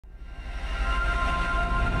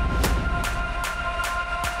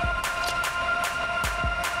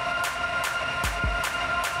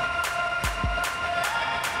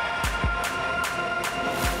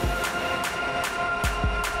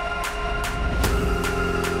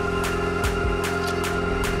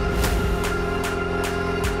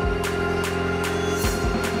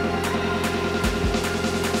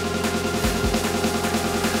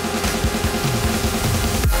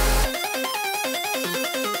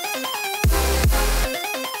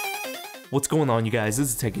What's going on, you guys?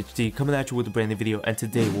 This is TechHD coming at you with a brand new video, and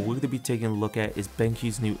today what we're going to be taking a look at is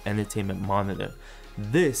BenQ's new entertainment monitor.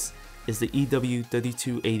 This is the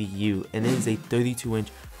EW3280U, and it is a 32-inch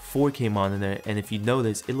 4K monitor, and if you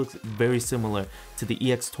notice, it looks very similar to the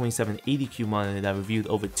EX2780Q monitor that I reviewed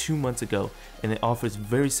over 2 months ago, and it offers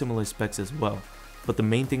very similar specs as well. But the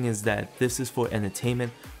main thing is that this is for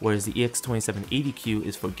entertainment, whereas the EX2780Q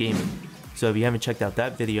is for gaming. So if you haven't checked out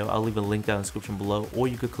that video, I'll leave a link down in the description below, or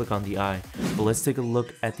you could click on the eye. But let's take a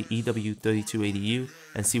look at the EW3280U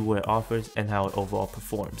and see what it offers and how it overall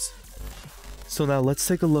performs. So now let's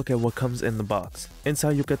take a look at what comes in the box.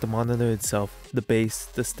 Inside you'll get the monitor itself, the base,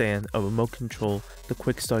 the stand, a remote control, the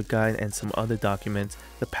quick start guide and some other documents,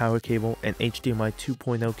 the power cable, an HDMI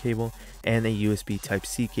 2.0 cable, and a USB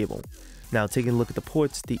Type-C cable. Now taking a look at the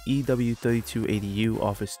ports, the EW3280U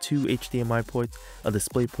offers 2 HDMI ports, a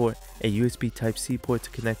display port, a USB Type-C port to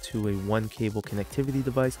connect to a one cable connectivity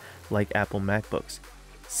device like Apple MacBooks.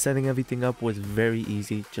 Setting everything up was very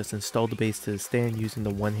easy. Just install the base to the stand using the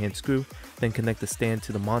one-hand screw, then connect the stand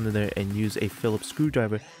to the monitor and use a Phillips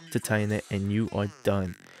screwdriver to tighten it, and you are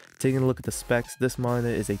done. Taking a look at the specs, this monitor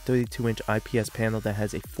is a 32-inch IPS panel that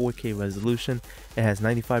has a 4K resolution, it has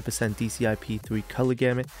 95% DCI-P3 color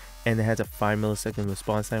gamut, and it has a 5 millisecond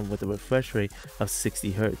response time with a refresh rate of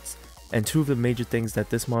 60 Hz. And two of the major things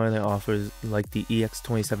that this monitor offers, like the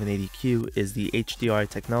EX2780Q, is the HDRi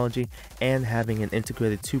technology and having an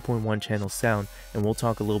integrated 2.1 channel sound, and we'll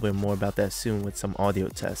talk a little bit more about that soon with some audio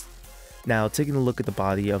tests. Now taking a look at the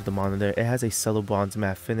body of the monitor, it has a subtle bronze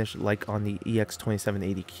matte finish like on the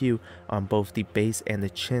EX2780Q on both the base and the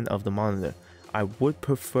chin of the monitor. I would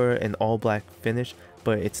prefer an all black finish,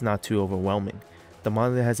 but it's not too overwhelming. The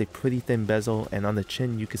monitor has a pretty thin bezel, and on the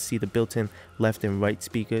chin you can see the built-in left and right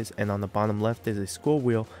speakers, and on the bottom left there's a scroll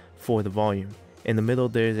wheel for the volume. In the middle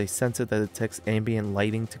there is a sensor that detects ambient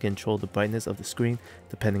lighting to control the brightness of the screen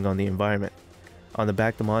depending on the environment. On the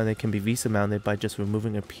back, the monitor can be VESA mounted by just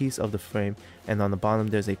removing a piece of the frame, and on the bottom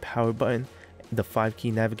there's a power button, the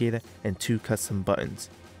 5-key navigator, and 2 custom buttons.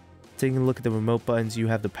 Taking a look at the remote buttons, you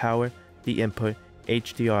have the power, the input,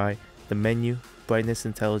 HDRi, the menu, brightness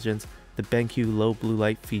intelligence, the BenQ low blue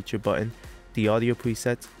light feature button, the audio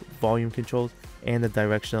presets, volume controls, and the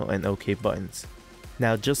directional and OK buttons.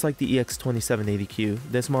 Now just like the EX2780Q,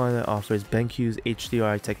 this monitor offers BenQ's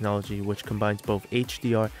HDRi technology, which combines both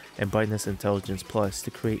HDR and brightness intelligence plus to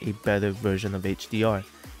create a better version of HDR.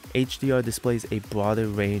 HDR displays a broader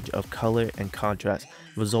range of color and contrast,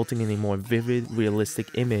 resulting in a more vivid, realistic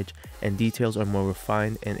image, and details are more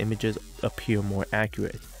refined and images appear more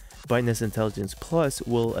accurate. Brightness Intelligence Plus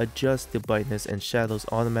will adjust the brightness and shadows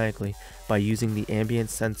automatically by using the ambient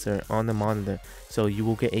sensor on the monitor, so you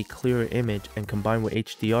will get a clearer image, and combined with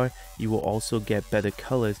HDR, you will also get better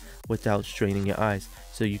colors without straining your eyes,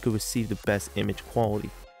 so you can receive the best image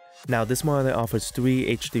quality. Now this monitor offers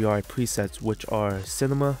 3 HDRi presets, which are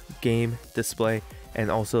cinema, game, display, and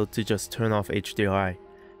also to just turn off HDRi.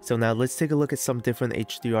 So now let's take a look at some different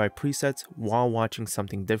HDRi presets while watching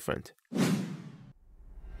something different.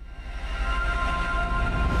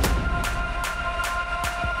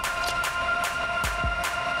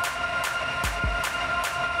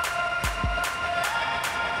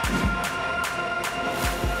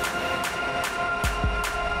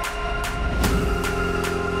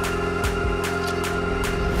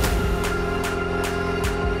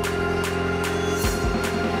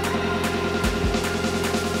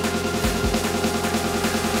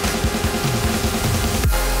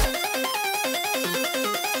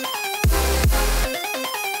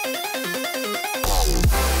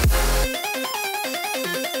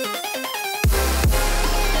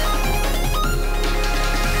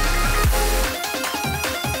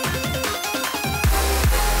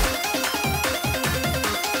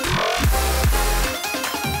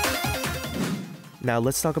 Now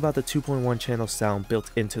let's talk about the 2.1 channel sound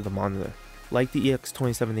built into the monitor. Like the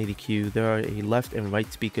EX2780Q, there are a left and right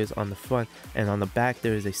speakers on the front, and on the back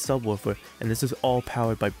there is a subwoofer, and this is all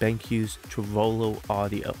powered by BenQ's Trevolo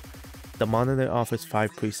audio. The monitor offers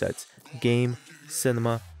 5 presets: game,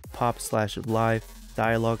 cinema, pop/live,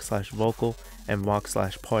 dialogue/vocal, and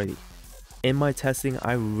rock/party. In my testing,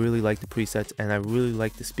 I really like the presets and I really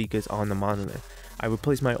like the speakers on the monitor. I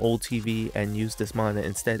replaced my old TV and used this monitor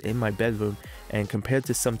instead in my bedroom, and compared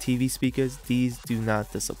to some TV speakers, these do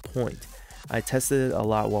not disappoint. I tested it a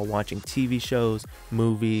lot while watching TV shows,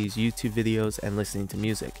 movies, YouTube videos, and listening to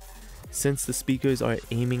music. Since the speakers are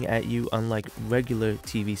aiming at you unlike regular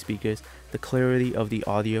TV speakers, the clarity of the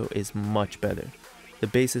audio is much better. The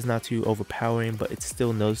bass is not too overpowering, but it's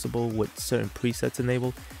still noticeable with certain presets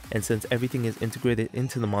enabled, and since everything is integrated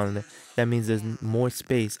into the monitor, that means there's more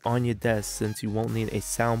space on your desk since you won't need a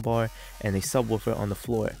soundbar and a subwoofer on the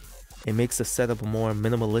floor. It makes the setup more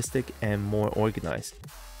minimalistic and more organized.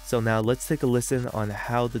 So now let's take a listen on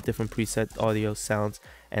how the different preset audio sounds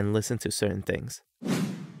and listen to certain things.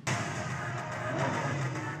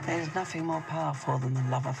 There's nothing more powerful than the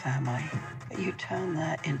love of family, but you turn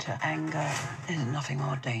that into anger. There's nothing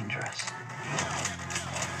more dangerous.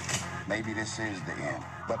 Maybe this is the end,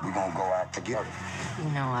 but we're gonna go out together. You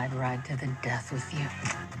know I'd ride to the death with you.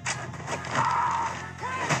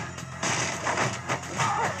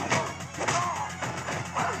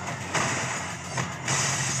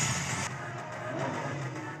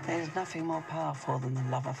 There's nothing more powerful than the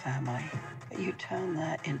love of family, but you turn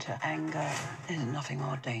that into anger. There's nothing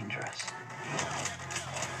more dangerous.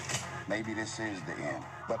 Maybe this is the end,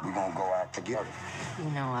 but we're gonna go out together. You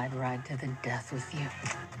know I'd ride to the death with you.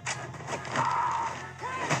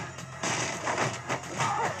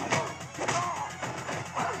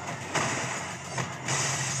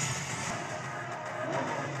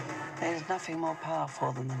 There's nothing more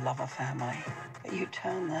powerful than the love of family, but you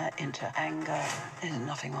turn that into anger. There's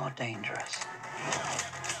nothing more dangerous.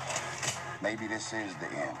 Maybe this is the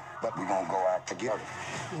end, but we're gonna go out together.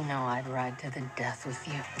 You know I'd ride to the death with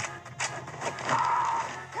you.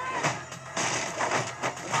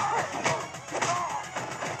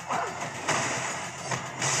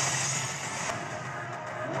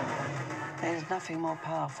 There's nothing more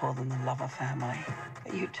powerful than the love of family,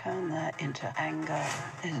 but you turn that into anger.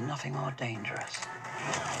 There's nothing more dangerous.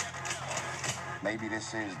 Maybe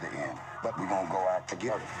this is the end, but we're gonna go out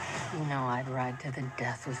together. You know I'd ride to the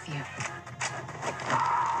death with you.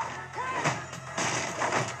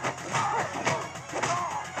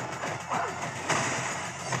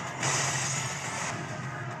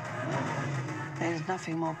 There's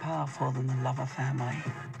nothing more powerful than the love of family,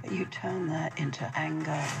 but you turn that into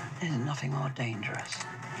anger. There's nothing more dangerous.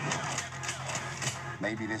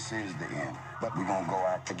 Maybe this is the end, but we're gonna go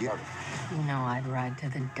out together. You know I'd ride to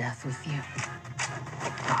the death with you.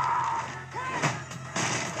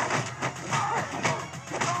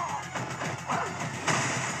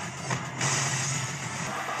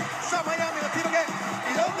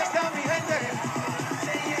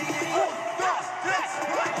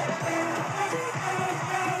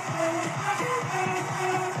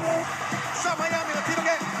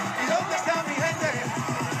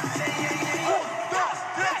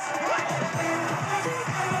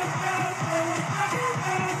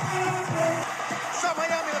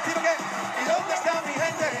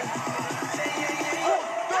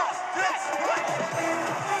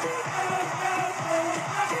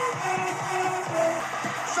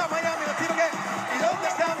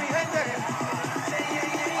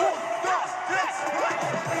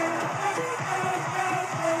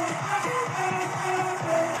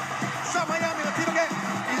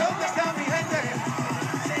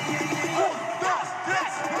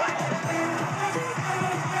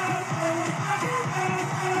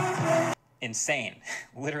 Insane.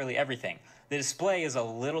 Literally everything. The display is a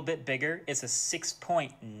little bit bigger. It's a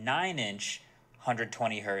 6.9-inch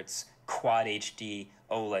 120 Hz Quad HD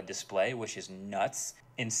OLED display, which is nuts.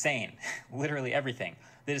 Insane. Literally everything.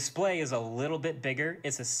 The display is a little bit bigger.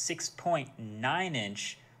 It's a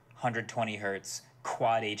 6.9-inch 120 Hz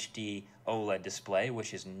Quad HD OLED display,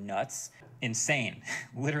 which is nuts. Insane.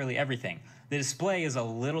 Literally everything. The display is a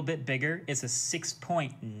little bit bigger. It's a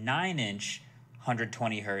 6.9-inch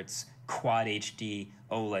 120 Hz Quad HD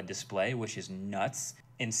OLED display, which is nuts.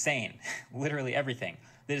 Insane. Literally everything.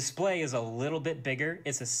 The display is a little bit bigger.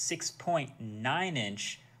 It's a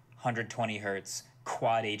 6.9-inch 120 Hz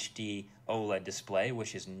Quad HD OLED display,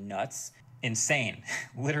 which is nuts. Insane.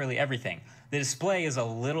 Literally everything. The display is a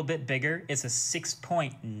little bit bigger. It's a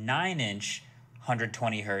 6.9-inch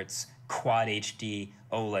 120 Hz Quad HD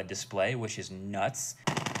OLED display, which is nuts.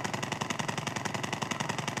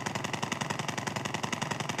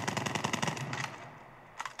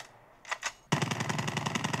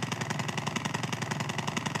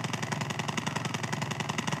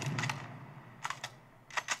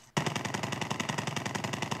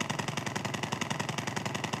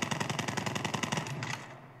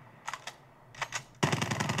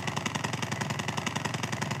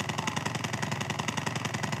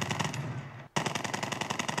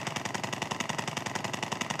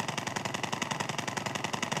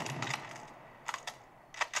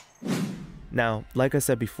 Now, like I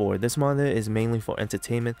said before, this monitor is mainly for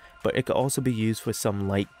entertainment, but it could also be used for some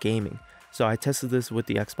light gaming. So I tested this with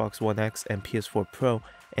the Xbox One X and PS4 Pro,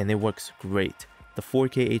 and it works great. The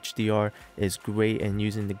 4K HDR is great, and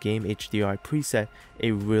using the game HDRi preset,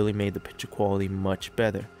 it really made the picture quality much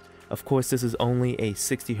better. Of course, this is only a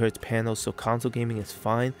 60Hz panel, so console gaming is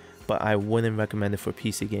fine, but I wouldn't recommend it for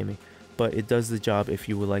PC gaming. But it does the job if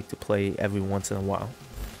you would like to play every once in a while.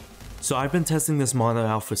 So I've been testing this monitor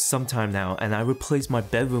out for some time now, and I replaced my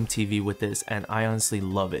bedroom TV with this, and I honestly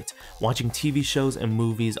love it. Watching TV shows and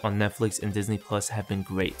movies on Netflix and Disney Plus have been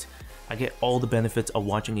great. I get all the benefits of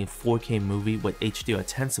watching a 4K movie with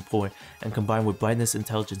HDR10 support, and combined with Brightness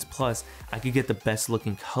Intelligence Plus, I could get the best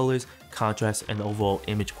looking colors, contrast, and overall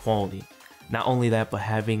image quality. Not only that, but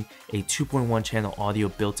having a 2.1 channel audio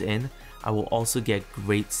built in, I will also get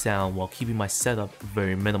great sound while keeping my setup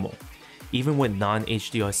very minimal. Even with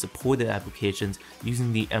non-HDR supported applications,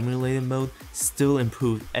 using the emulated mode still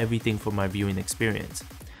improved everything for my viewing experience.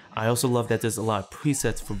 I also love that there's a lot of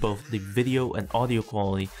presets for both the video and audio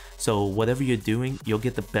quality, so whatever you're doing, you'll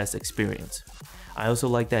get the best experience. I also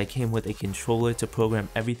like that it came with a controller to program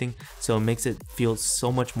everything, so it makes it feel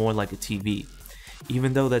so much more like a TV.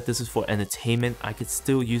 Even though that this is for entertainment, I could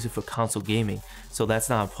still use it for console gaming, so that's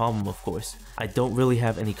not a problem of course. I don't really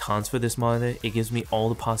have any cons for this monitor. It gives me all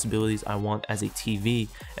the possibilities I want as a TV,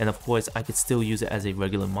 and of course I could still use it as a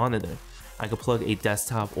regular monitor. I could plug a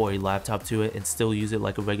desktop or a laptop to it and still use it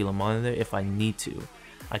like a regular monitor if I need to.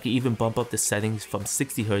 I could even bump up the settings from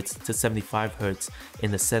 60Hz to 75Hz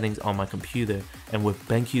in the settings on my computer, and with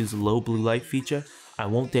BenQ's low blue light feature, I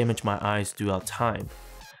won't damage my eyes throughout time.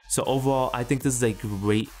 So overall, I think this is a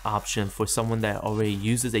great option for someone that already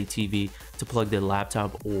uses a TV to plug their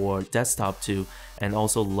laptop or desktop to, and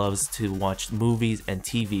also loves to watch movies and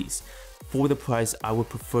TVs. For the price, I would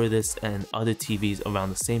prefer this and other TVs around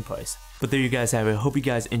the same price. But there you guys have it. Hope you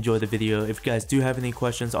guys enjoyed the video. If you guys do have any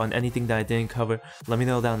questions on anything that I didn't cover, let me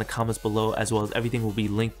know down in the comments below, as well as everything will be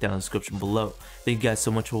linked down in the description below. Thank you guys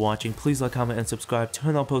so much for watching. Please like, comment, and subscribe.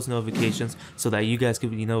 Turn on post notifications so that you guys can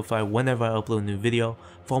be notified whenever I upload a new video.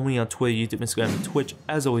 Follow me on Twitter, YouTube, Instagram, and Twitch.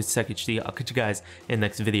 As always, Tech HD. I'll catch you guys in the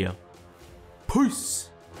next video. Peace!